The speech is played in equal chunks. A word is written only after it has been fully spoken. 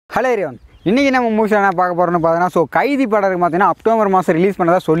Hello everyone. இன்னைக்கு நம்ம movies என்ன பார்க்க போறோம்னு பார்த்தீங்கன்னா கைதி படம் பார்த்தீங்கன்னா அக்டோபர் மாதம் ரிலீஸ்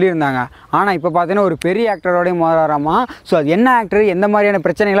பண்ணதா சொல்லியிருந்தாங்க. ஆனால் இப்போ பார்த்தீங்கன்னா ஒரு பெரிய ஆக்டரோடய மோதலாராமா. அது என்ன ஆக்டர் எந்த மாதிரியான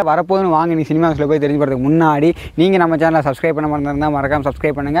பிரச்சனைகளை வரப்போகுதுன்னு வாங்க நீ சினிமாஸில் போய் தெரிஞ்சு போகிறதுக்கு முன்னாடி நீங்கள் நம்ம சேனலை சப்ஸ்கிரைப் பண்ண மாட்டேருந்தால் மறக்காம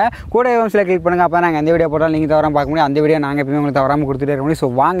சப்ஸ்கிரைப் பண்ணுங்கள். கூட சில கிளிக் பண்ணுங்கள். அப்போ நாங்கள் எந்த வீடியோ போட்டாலும் நீங்கள் தவறாமல் பார்க்க முடியும். அந்த வீடியோ நாங்கள் எப்பவுமே உங்களுக்கு தவறாமல் கொடுத்துட்டே இருக்க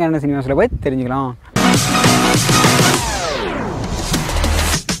முடியும். வாங்க என்ன சினிமாஸில் போய் தெரிஞ்சுக்கலாம்.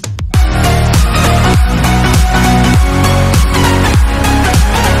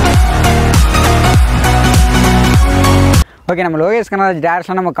 ஓகே, நம்ம லோகேஷ் கனராஜ்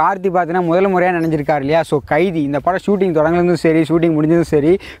டேரக்ஷன் நம்ம கார்த்தி பார்த்தீங்கன்னா முதல் முறையாக நினைஞ்சிருக்காரு இல்லையா. கைதி இந்த படம் ஷூட்டிங் தொடங்கினதும் சரி, ஷூட்டிங் முடிஞ்சதும்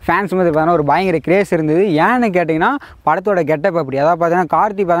சரி, ஃபேன்ஸ் வந்து பார்த்தீங்கன்னா ஒரு பயங்கர கிரேஸ் இருந்தது. ஏன்னு கேட்டிங்கன்னா படத்தோட கெட்டப் அப்படி. அதாவது பார்த்தீங்கன்னா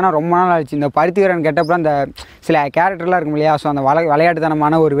கார்த்தி பார்த்தீங்கன்னா ரொம்ப நாள் ஆச்சு இந்த பருத்திவீரன் கெட்டப்பில் அந்த சில கேரக்டர்லாம் இருக்கும் இல்லையா. அந்த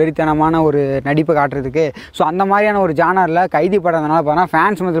விளையாட்டுத்தனமான ஒரு வெறித்தனமான ஒரு நடிப்பை காட்டுறதுக்கு அந்த மாதிரியான ஒரு ஜானரில் கைதி படம்னால பார்த்தீங்கன்னா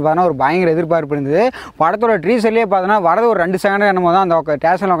ஃபேன்ஸ் வந்து பார்த்தீங்கன்னா ஒரு பயங்கர எதிர்பார்ப்பு இருந்தது. படத்தோட ட்ரீசர்லேயே பார்த்தீங்கன்னா வரது ஒரு 2 செகண்ட் என்னமோ தான் அந்த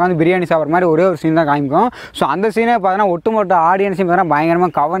ஸ்டேஷனில் உட்காந்து பிரியாணி சாப்பிட்ற மாதிரி ஒரே ஒரு சீன் தான் காமிக்கும். அந்த சீனே பார்த்தீங்கன்னா ஒட்டுமொத்த ஆடியன்ஸையும் பார்த்தீங்கன்னா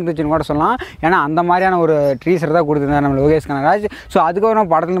பயங்கரமாக கவர்ந்துச்சுன்னு கூட சொல்லலாம். ஏன்னா அந்த மாதிரியான ஒரு ட்ரீசர் தான் கொடுத்துருந்தார் நம்ம லோகேஷ் கனராஜ். அதுக்கப்புறம்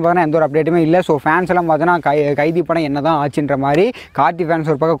படத்தில் பார்த்தீங்கன்னா எந்த ஒரு அப்டேட்டுமே இல்லை. ஃபேன்ஸ் எல்லாம் பார்த்தீங்கன்னா கைதி படம் என்ன தான் ஆச்சுன்ற மாதிரி கார்த்தி ஃபேன்ஸ்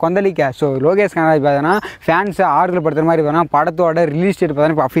ஒரு பக்கம் கொந்தளிக்க. லோகேஷ் கனராஜ் பார்த்தீங்கன்னா ஃபேன்ஸை ஆறுதல் படுத்துற மாதிரி பார்த்தீங்கன்னா படத்தோட ரிலீஸ் டேட்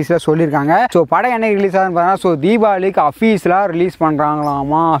பார்த்தீங்கன்னா இப்போ அஃபீஸில் சொல்லியிருக்காங்க. படம் என்ன ரிலீஸ் ஆகுதுன்னு பார்த்தீங்கன்னா தீபாவளிக்கு அஃபீஸ்லாம் ரிலீஸ்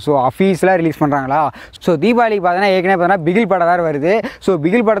பண்ணுறாங்களாமா. அஃபீஸ்லாம் ரிலீஸ் பண்ணுறாங்களா. தீபாவளிக்கு பார்த்தீங்கன்னா ஏற்கனவே பார்த்தீங்கன்னா பிகில் படம் வேறு வருது.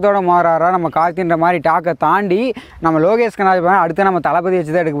 பிகில் படத்தோட மாறாரா நம்ம கார்த்தின்ற மாதிரி டாக்கை தாண்டி நம்ம லோகேஷ் கனராஜ் அடுத்து நம்ம தளபதி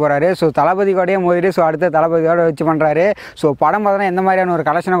வச்சு தான் எடுக்க போகிறாரு. தளபதி கூடயே மோதிட்டு அடுத்த தளபதியோட வச்சு பண்ணுறாரு. படம் பார்த்தீங்கன்னா எந்த மாதிரியான ஒரு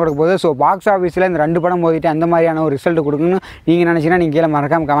கலெக்ஷனை கொடுக்க போகுது. பாக்ஸ் ஆஃபீஸில் இந்த 2 படம் மோதிட்டு அந்த மாதிரியான ஒரு ரிசல்ட் கொடுக்கணும்னு நீங்கள் நினச்சிங்கன்னா நீங்கள் கீழே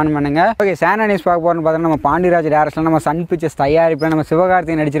மறக்காம கமெண்ட் பண்ணுங்கள். ஓகே, சேனல் நியூஸ் பார்க்க போகிறோன்னு பார்த்தீங்கன்னா நம்ம பாண்டிராஜ் டேரக்ஷனில் நம்ம சன் பிக்சர்ஸ் தயாரிப்பில் நம்ம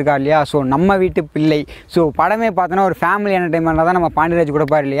சிவகார்த்திகேயன் நடிச்சிருக்கா இல்லையா. நம்ம வீட்டு பிள்ளை படமே பார்த்தோன்னா ஒரு ஃபேமிலி என்டர்டைன்மெண்ட்டாக தான் நம்ம பாண்டிராஜ்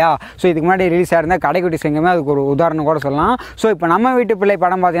கொடுப்பார் இல்லையா. இதுக்கு முன்னாடி ரிலீஸ் ஆயிருந்தால் கடைக்குட்டி சிங்கமே அதுக்கு ஒரு உதாரணம் கூட சொல்லலாம். இப்போ நம்ம வீட்டு பிள்ளை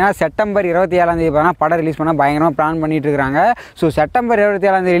படம் பார்த்தீங்கன்னா செப்டம்பர் 27ஆம் தேதி படம் ரிலீஸ் பண்ண பயங்கரமாக பிளான் பண்ணிட்டு இருக்காங்க. செப்டம்பர்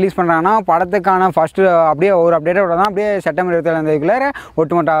 27ஆம் தேதி ரிலீஸ் பண்ணுறாங்கன்னா படத்துக்கான ஃபஸ்ட்டு அப்படியே ஒரு அப்டேட்டோட தான் அப்படியே செப்டம்பர் 27ஆம் தேதிக்குள்ளே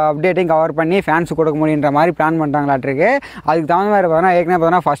ஒட்டுமொத்த அப்டேட்டையும் கவர் பண்ணி ஃபேன்ஸுக்கு கொடுக்க முடியுன்ற மாதிரி பிளான் பண்ணிட்டாங்களாட்டிருக்கு. அதுக்கு தகுந்த மாதிரி பார்த்தீங்கன்னா ஏற்கனவே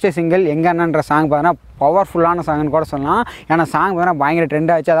பார்த்தீங்கன்னா ஃபஸ்ட்டு சிங்கிள் எங்கன்னன்ற சாங் பார்த்தீங்கன்னா பவர்ஃபுல்லான சாங்னு கூட சொல்லலாம். ஏன்னா சாங் பார்த்தீங்கன்னா பயங்கர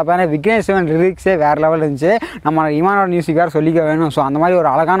ட்ரெண்ட் ஆச்சு. அதை பார்த்தீங்கன்னா விக்னேஷ் சிவன் லிரிக்ஸே வேறு லெவலில் இருந்துச்சு. நம்ம இமானோட மியூசிக் வேறு சொல்லிக்க வேணும். அந்த மாதிரி ஒரு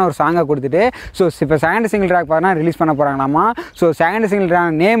அழகான ஒரு சாங்கை கொடுத்துட்டு இப்போ செகண்ட் சிங்கிள் ட்ராக் பார்த்தீங்கன்னா ரிலீஸ் பண்ண போகிறாங்களாமா. செகண்ட் சிங்கிள்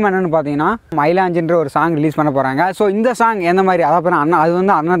ட்ராக் நேம் என்னன்னு பார்த்தீங்கன்னா மயிலாஞ்சின்ற ஒரு சாங் ரிலீஸ் பண்ண போகிறாங்க. இந்த சாங் எந்த மாதிரி அதாவது பார்த்தீங்கன்னா அது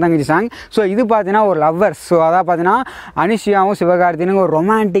வந்து அண்ணன் தங்கச்சி சாங். இது பார்த்தீங்கன்னா ஒரு லவ்வர்ஸ். அதாவது பார்த்தீங்கன்னா அனுஷியாவும் சிவகார்த்திகேயனும் ஒரு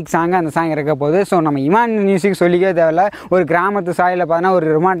ரொமான்டிக் சாங் அந்த சாங் இருக்க போகுது. நம்ம இமான் மியூசிக் சொல்லிக்கவே தேவையில்ல. ஒரு கிராமத்து சாயில் பார்த்தீங்கன்னா ஒரு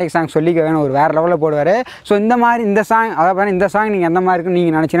ரொமான்டிக் சாங் சொல்லிக்க வேணும். ஒரு வேறு லெவலில் போடுவார். இந்த மாதிரி இந்த சாங் அதாவது பார்த்தீங்கன்னா இந்த சாங் நீங்கள் எந்த மாதிரி இருக்குன்னு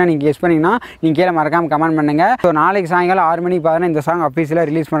நீங்கள் நினச்சிங்கன்னா நீங்கள் கெஸ் பண்ணிங்கன்னா நீங்கள் கீழே மறக்காம கமெண்ட் பண்ணுங்கள். நாளைக்கு சாயங்காலம் 6 மணிக்கு பார்த்தீங்கன்னா இந்த சாங் அஃபீஸில்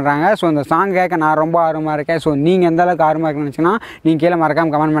ரிலீஸ் பண்ணுறாங்க. இந்த சாங் கேட்க நான் ரொம்ப ஆர்வமாக இருக்கேன். நீங்கள் எந்த அளவுக்கு ஆர்வமாக இருக்குன்னு நினச்சிங்கன்னா நீங்கள் கீழே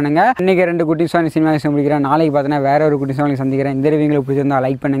மறக்காம கமெண்ட் பண்ணுங்கள். இன்றைக்கி 2 குட்டிஸாக சினிமா விஷயம் முடிக்கிறேன். நாளைக்கு பார்த்தீங்கன்னா வேறு ஒரு குட்டிஸாக சந்திக்கிறேன். இந்த வீடியோ உங்களுக்கு பிடிச்சிருந்தா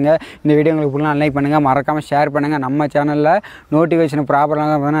லைக் பண்ணுங்கள். இந்த வீடியோ உங்களுக்கு பிடிச்சா லைக் பண்ணுங்கள். மறக்காமல் ஷேர் பண்ணுங்கள். நம்ம சேனலில் நோட்டிஃபிகேஷன் ப்ராப்பராக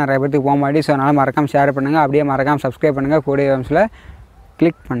பார்த்தீங்கன்னா நிறைய பேருக்கு போக மாட்டேன். அதனால் மறக்காமல் ஷேர் பண்ணுங்கள். அப்படியே மறக்காமல் சப்ஸ்கிரைப் பண்ணுங்கள். கூட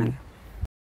கிளிக் பண்ணுங்கள்.